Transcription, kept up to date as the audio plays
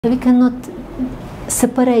We cannot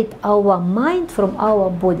separate our mind from our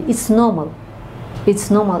body. It's normal. It's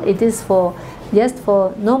normal. It is for just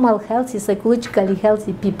for normal, healthy, psychologically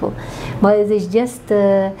healthy people. But it is just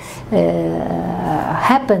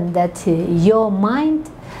happened that your mind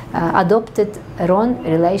adopted a wrong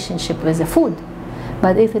relationship with the food.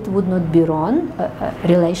 But if it would not be wrong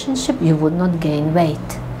relationship, you would not gain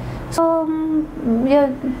weight. So yeah,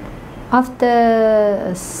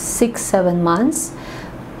 after 6-7 months,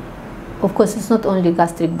 of course, it's not only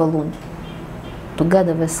gastric balloon.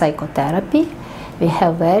 Together with psychotherapy, we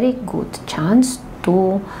have very good chance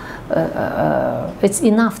to, it's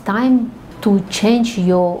enough time to change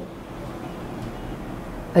your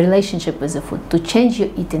relationship with the food, to change your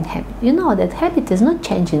eating habit. You know that habit is not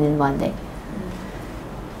changing in one day.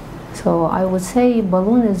 So I would say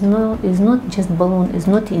balloon is not just balloon, is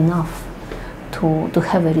not enough to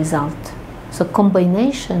have a result. So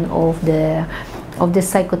combination of the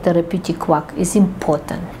psychotherapeutic work is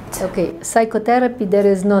important. Okay, psychotherapy, there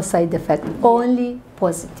is no side effect, only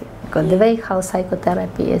positive. Because the way how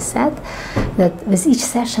psychotherapy is said, that with each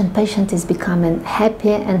session, patient is becoming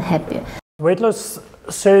happier and happier. Weight loss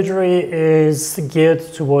surgery is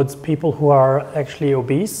geared towards people who are actually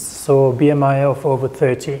obese, so BMI of over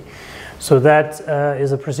 30. So that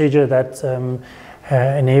is a procedure that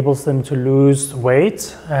enables them to lose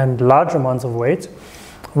weight, and large amounts of weight,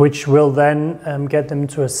 which will then get them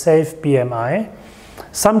to a safe BMI.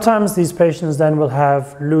 Sometimes these patients then will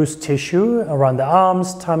have loose tissue around the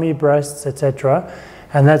arms, tummy, breasts, etc.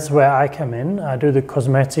 And that's where I come in. I do the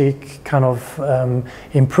cosmetic kind of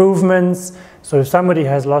improvements. So if somebody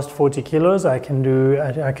has lost 40 kilos, I can do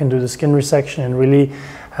the skin resection and really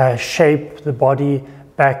shape the body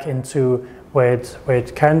back into where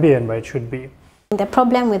it can be and where it should be. The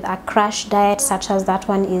problem with a crash diet such as that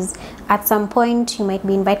one is, at some point you might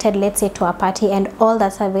be invited, let's say, to a party, and all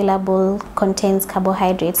that's available contains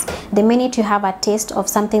carbohydrates. The minute you have a taste of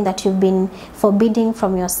something that you've been forbidding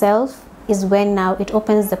from yourself is when now it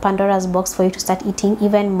opens the Pandora's box for you to start eating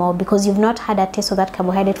even more, because you've not had a taste of that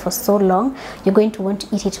carbohydrate for so long. You're going to want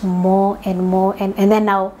to eat it more and more, and then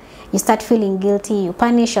now you start feeling guilty, you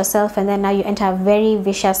punish yourself, and then now you enter a very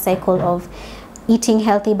vicious cycle of eating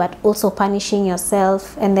healthy but also punishing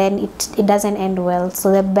yourself, and then it doesn't end well.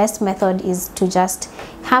 So the best method is to just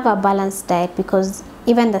have a balanced diet, because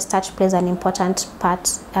even the starch plays an important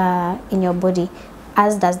part in your body,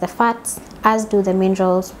 as does the fats, as do the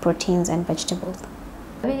minerals, proteins and vegetables.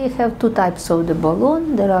 We have two types of the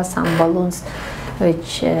balloon. There are some balloons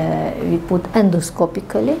which we put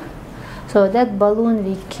endoscopically. So that balloon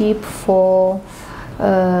we keep for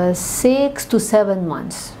 6 to 7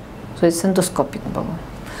 months. So it's endoscopic balloon.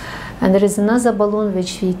 And there is another balloon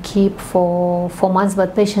which we keep for 4 months,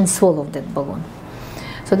 but patients swallow that balloon.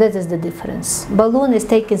 So that is the difference. Balloon is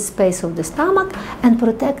taking space of the stomach and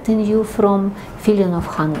protecting you from feeling of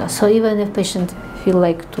hunger. So even if patient feel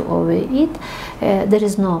like to overeat, there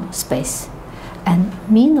is no space. And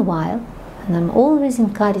meanwhile, and I'm always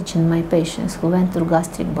encouraging my patients who went through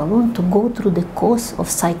gastric balloon to go through the course of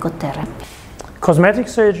psychotherapy. Cosmetic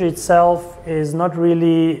surgery itself is not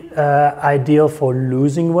really ideal for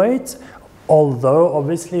losing weight, although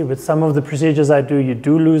obviously with some of the procedures I do, you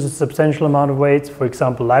do lose a substantial amount of weight. For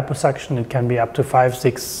example, liposuction, it can be up to 5,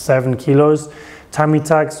 6, 7 kilos. Tummy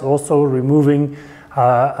tucks, also removing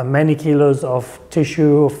many kilos of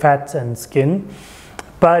tissue, fat and skin.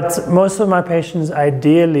 But most of my patients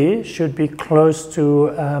ideally should be close to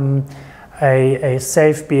a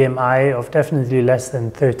safe BMI of definitely less than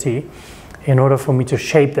 30. In order for me to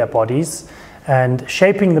shape their bodies. And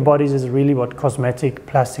shaping the bodies is really what cosmetic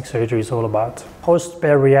plastic surgery is all about.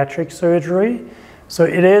 Post-bariatric surgery, so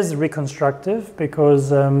it is reconstructive,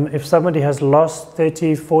 because if somebody has lost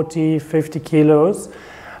 30, 40, 50 kilos,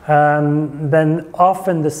 then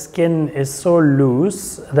often the skin is so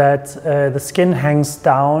loose that the skin hangs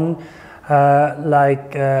down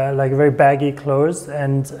like very baggy clothes,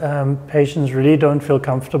 and patients really don't feel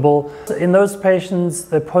comfortable. In those patients,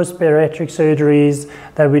 the post-bariatric surgeries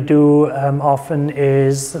that we do often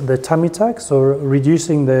is the tummy tuck, so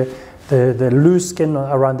reducing the loose skin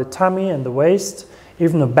around the tummy and the waist,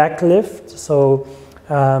 even a back lift, so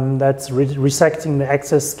that's resecting the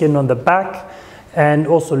excess skin on the back, and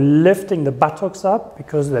also lifting the buttocks up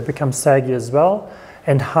because they become saggy as well,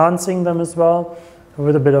 enhancing them as well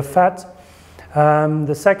with a bit of fat.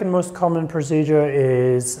 The second most common procedure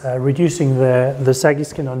is reducing the saggy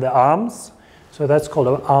skin on the arms. So that's called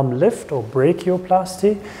an arm lift or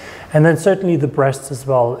brachioplasty. And then certainly the breasts as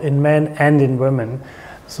well, in men and in women.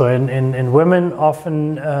 So in women,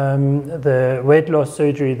 often the weight loss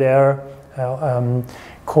surgery there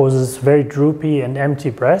causes very droopy and empty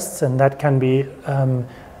breasts, and that can be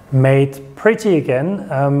made pretty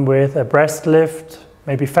again with a breast lift,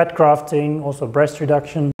 maybe fat grafting, also breast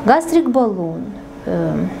reduction. Gastric balloon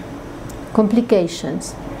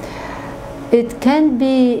complications. It can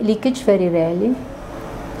be leakage very rarely,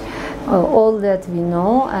 all that we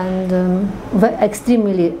know, and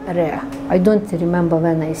extremely rare. I don't remember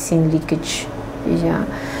when I seen leakage. Yeah,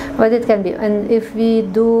 but it can be. And if we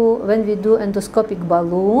do, when we do endoscopic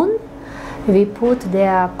balloon, we put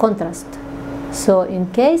their contrast. So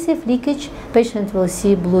in case of leakage, patient will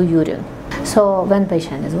see blue urine. So when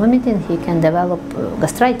patient is vomiting, he can develop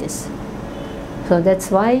gastritis. So that's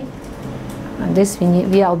why this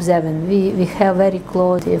we are observing. We have very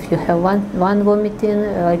close. If you have one vomiting,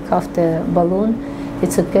 like after balloon,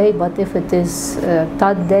 it's okay. But if it is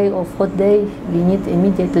third day or fourth day, we need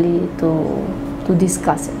immediately to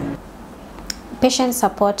discuss it. Patient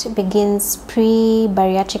support begins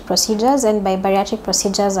pre-bariatric procedures, and by bariatric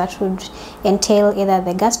procedures that would entail either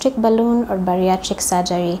the gastric balloon or bariatric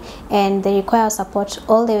surgery, and they require support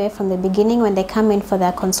all the way from the beginning when they come in for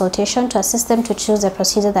their consultation to assist them to choose the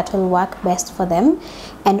procedure that will work best for them,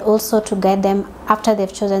 and also to guide them after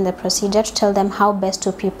they've chosen the procedure, to tell them how best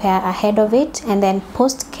to prepare ahead of it, and then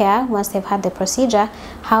post-care, once they've had the procedure,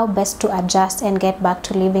 how best to adjust and get back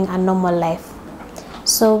to living a normal life.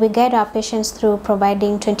 So we guide our patients through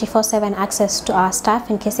providing 24/7 access to our staff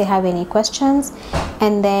in case they have any questions,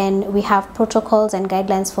 and then we have protocols and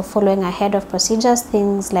guidelines for following ahead of procedures,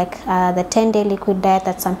 things like the 10-day liquid diet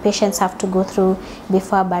that some patients have to go through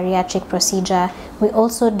before a bariatric procedure. We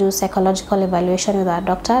also do psychological evaluation with our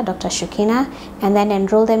doctor, Dr. L.Shchukina, and then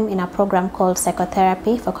enroll them in a program called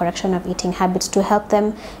psychotherapy for correction of eating habits to help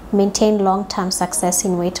them maintain long-term success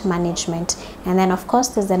in weight management. And then of course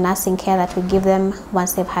there's the nursing care that we give them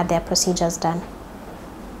once they've had their procedures done.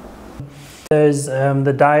 There's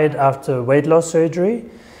the diet after weight loss surgery.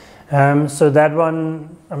 So that one,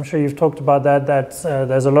 I'm sure you've talked about that,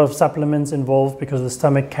 there's a lot of supplements involved because the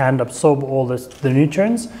stomach can't absorb all the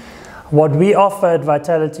nutrients. What we offer at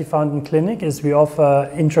Vitality Fountain Clinic is we offer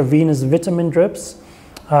intravenous vitamin drips,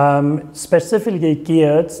 specifically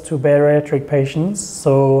geared to bariatric patients.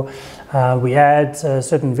 So we add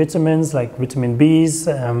certain vitamins like vitamin Bs,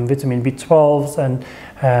 vitamin B12s,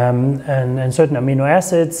 and certain amino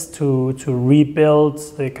acids to rebuild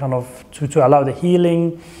the kind of to allow the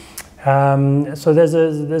healing. So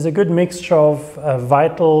there's a good mixture of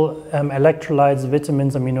vital electrolytes,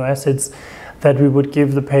 vitamins, amino acids that we would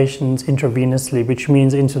give the patient intravenously, which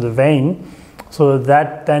means into the vein. So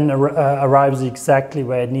that then arrives exactly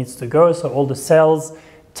where it needs to go. So all the cells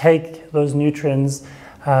take those nutrients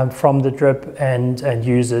from the drip and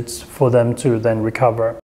use it for them to then recover.